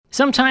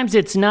Sometimes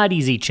it's not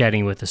easy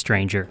chatting with a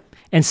stranger.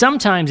 And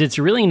sometimes it's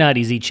really not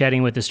easy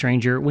chatting with a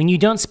stranger when you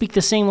don't speak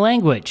the same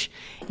language.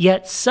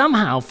 Yet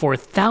somehow, for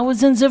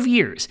thousands of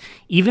years,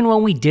 even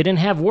when we didn't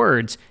have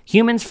words,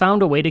 humans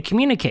found a way to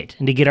communicate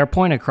and to get our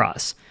point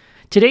across.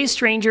 Today's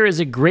stranger is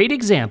a great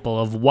example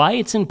of why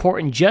it's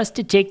important just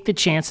to take the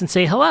chance and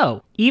say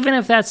hello, even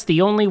if that's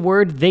the only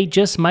word they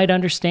just might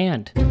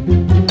understand.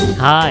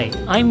 Hi,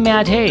 I'm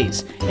Matt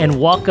Hayes, and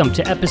welcome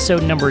to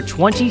episode number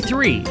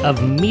 23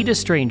 of Meet a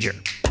Stranger.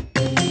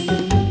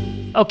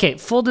 Okay,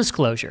 full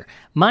disclosure,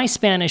 my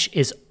Spanish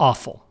is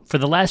awful. For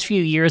the last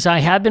few years, I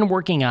have been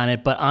working on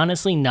it, but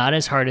honestly not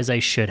as hard as I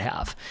should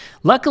have.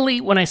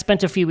 Luckily, when I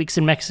spent a few weeks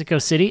in Mexico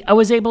City, I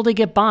was able to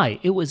get by.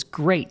 It was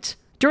great.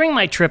 During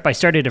my trip, I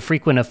started to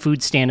frequent a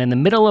food stand in the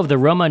middle of the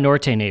Roma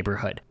Norte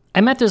neighborhood. I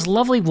met this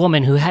lovely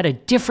woman who had a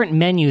different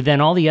menu than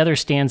all the other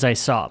stands I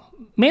saw,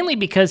 mainly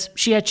because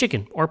she had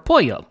chicken, or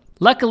pollo.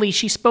 Luckily,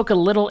 she spoke a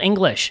little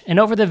English, and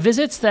over the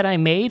visits that I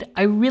made,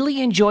 I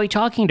really enjoyed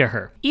talking to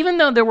her, even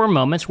though there were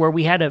moments where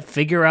we had to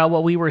figure out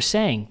what we were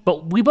saying,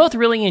 but we both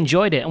really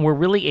enjoyed it and were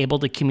really able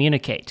to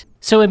communicate.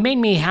 So it made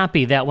me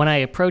happy that when I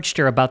approached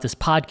her about this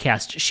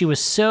podcast, she was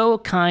so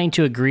kind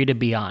to agree to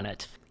be on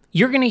it.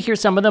 You're going to hear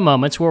some of the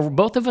moments where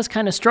both of us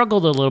kind of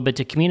struggled a little bit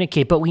to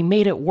communicate, but we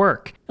made it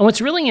work. And what's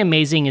really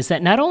amazing is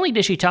that not only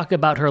did she talk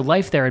about her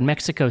life there in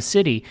Mexico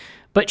City,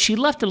 but she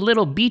left a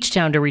little beach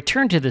town to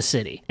return to the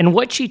city. And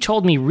what she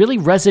told me really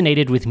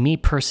resonated with me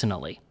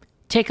personally.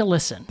 Take a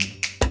listen.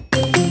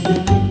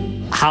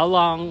 How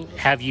long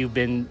have you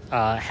been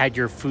had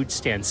your food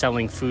stand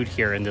selling food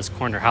here in this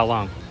corner? How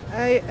long?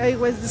 I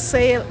was the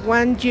sale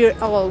 1 year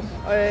old.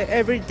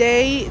 Every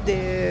day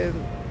the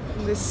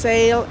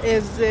sale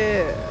is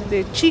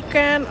the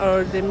chicken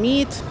or the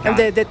meat,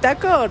 the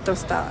taco or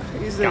tostada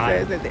is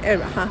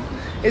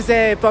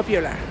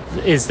popular.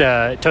 Is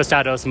the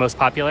tostados most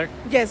popular?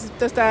 Yes,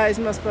 tostada is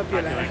most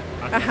popular.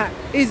 Okay.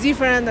 It's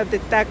different than the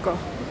taco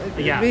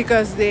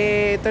because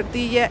the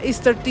tortilla is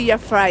tortilla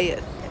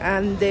fried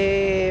and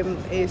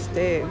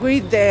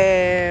with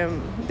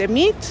the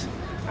meat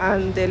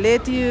and the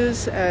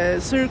lettuce,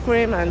 sour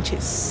cream and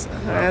cheese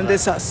and the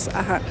sauce.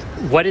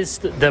 What is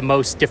the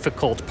most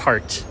difficult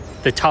part,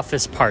 the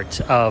toughest part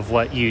of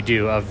what you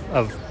do, of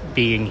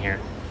being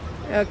here?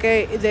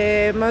 Okay,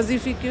 the most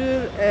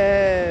difficult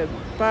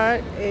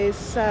part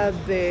is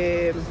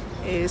the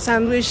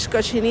sandwich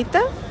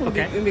cochinita,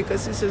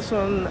 because this is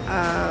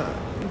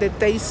the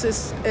taste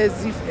is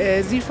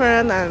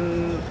different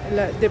and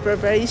the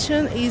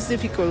preparation is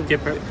difficult.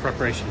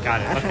 Preparation,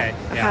 got it. Okay,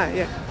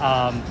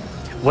 yeah.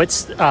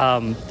 What's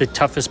the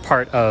toughest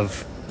part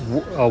of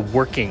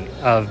working,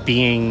 of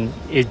being?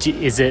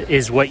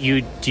 Is what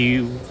you do?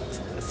 You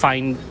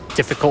find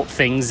difficult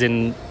things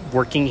in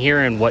working here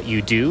and what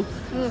you do?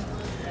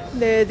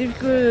 The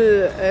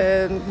difficult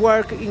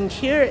work in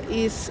here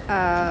is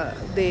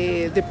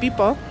the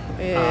people,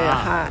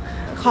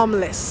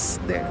 homeless.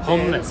 The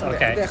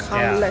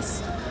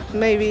homeless,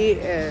 maybe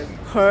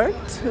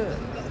hurt.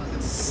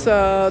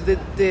 So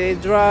the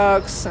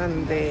drugs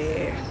and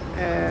the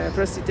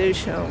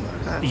prostitution.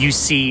 You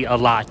see a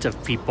lot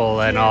of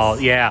people and all.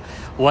 Yeah.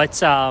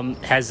 What's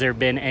has there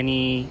been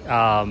any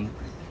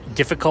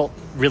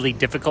really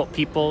difficult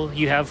people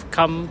you have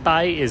come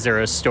by? Is there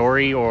a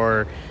story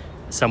or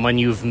someone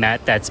you've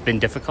met that's been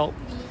difficult?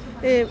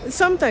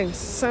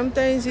 Sometimes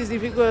it's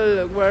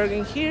difficult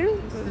working here,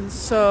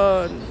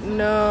 so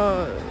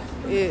no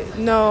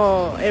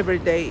every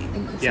day.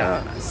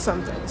 Yeah. So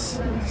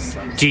sometimes.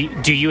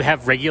 Do you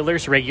have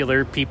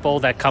regular people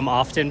that come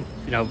often?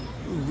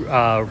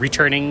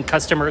 Returning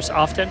customers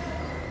often?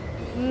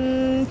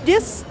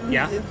 Yes.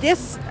 Yeah.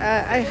 Yes,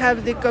 I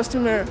have the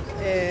customer.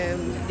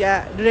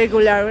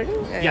 Regularly.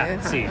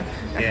 See.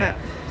 Yeah.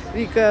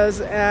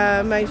 Because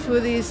my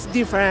food is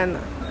different.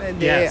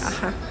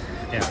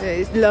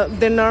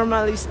 The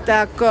normal is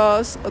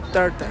tacos or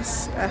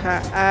tortas.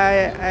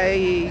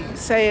 I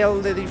sell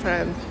the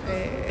different.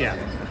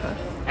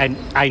 And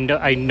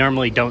I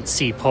normally don't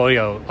see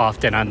pollo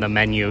often on the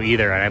menu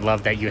either, and I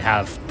love that you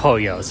have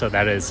pollo, so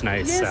that is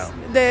nice. Yes, so.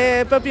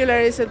 The popular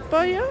is el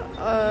pollo,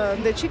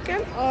 the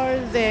chicken, or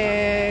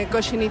the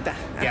cochinita.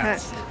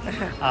 Yes.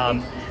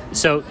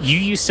 So you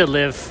used to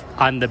live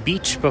on the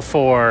beach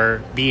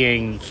before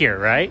being here,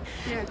 right?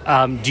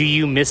 Yeah. Do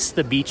you miss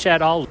the beach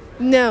at all?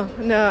 No.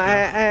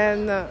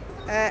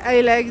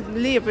 I like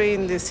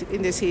living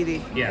in the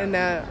city. Yeah.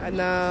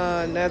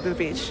 Not the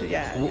beach.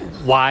 Yeah.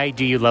 Why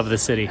do you love the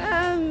city?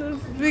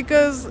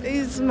 Because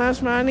it's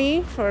much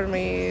money for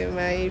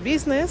my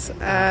business,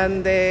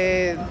 and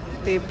the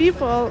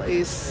people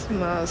is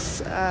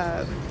más,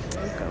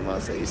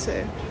 ¿cómo se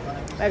dice?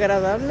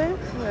 Agradable.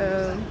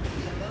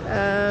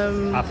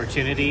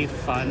 Opportunity,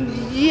 fun.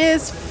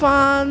 Yes,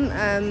 fun,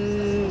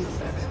 and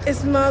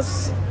it's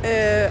most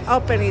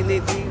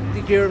opening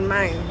your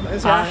mind.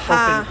 It's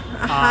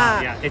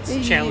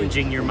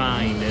challenging your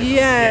mind.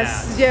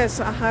 Yes,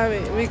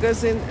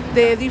 because in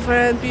the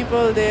different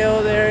people, the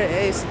other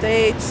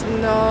states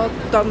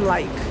don't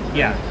like.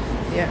 Yeah.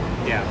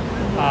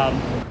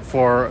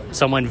 for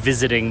someone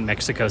visiting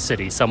Mexico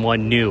City,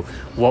 someone new,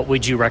 what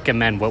would you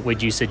recommend? What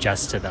would you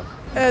suggest to them?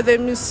 The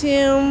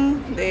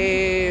museum,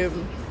 the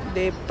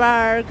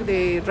park,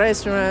 the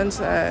restaurants.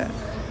 We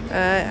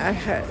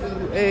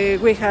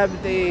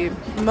have the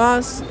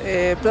most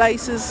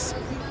places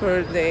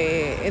for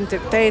the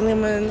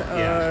entertainment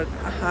or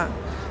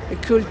the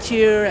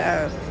culture,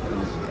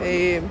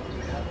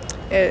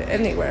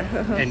 anywhere.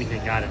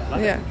 Anything, got it.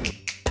 Love Yeah. it.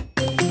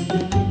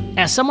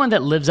 As someone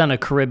that lives on a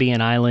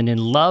Caribbean island and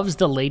loves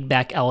the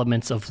laid-back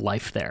elements of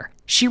life there,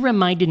 she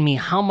reminded me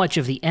how much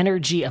of the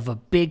energy of a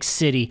big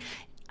city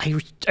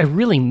I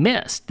really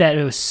missed, that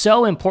it was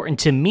so important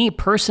to me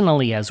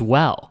personally as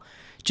well.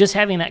 Just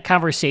having that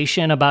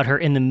conversation about her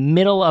in the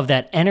middle of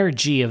that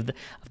energy of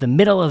the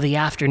middle of the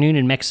afternoon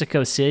in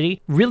Mexico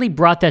City really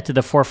brought that to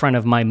the forefront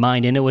of my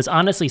mind, and it was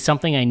honestly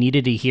something I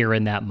needed to hear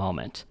in that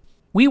moment.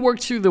 We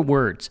worked through the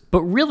words,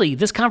 but really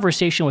this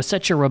conversation was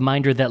such a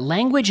reminder that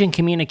language and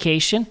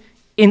communication,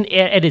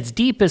 at its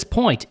deepest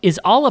point, is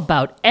all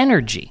about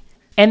energy.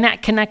 And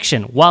that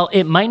connection, while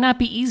it might not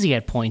be easy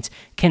at points,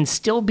 can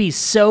still be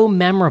so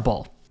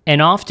memorable.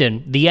 And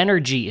often, the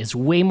energy is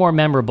way more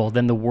memorable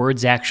than the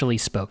words actually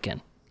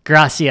spoken.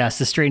 Gracias,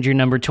 the stranger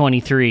number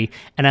 23,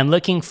 and I'm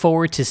looking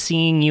forward to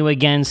seeing you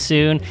again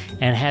soon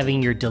and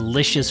having your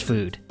delicious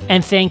food.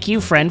 And thank you,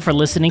 friend, for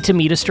listening to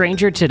Meet a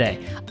Stranger today.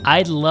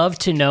 I'd love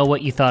to know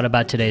what you thought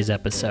about today's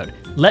episode.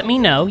 Let me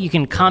know. You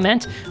can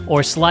comment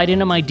or slide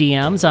into my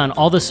DMs on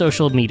all the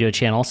social media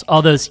channels,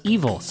 all those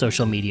evil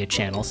social media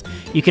channels.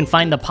 You can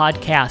find the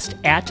podcast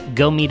at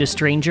Go Meet a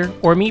Stranger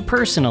or me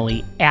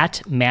personally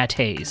at Matt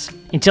Hayes.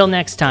 Until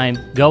next time,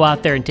 go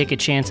out there and take a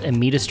chance and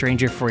meet a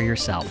stranger for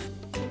yourself.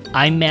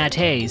 I'm Matt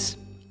Hayes.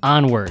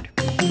 Onward.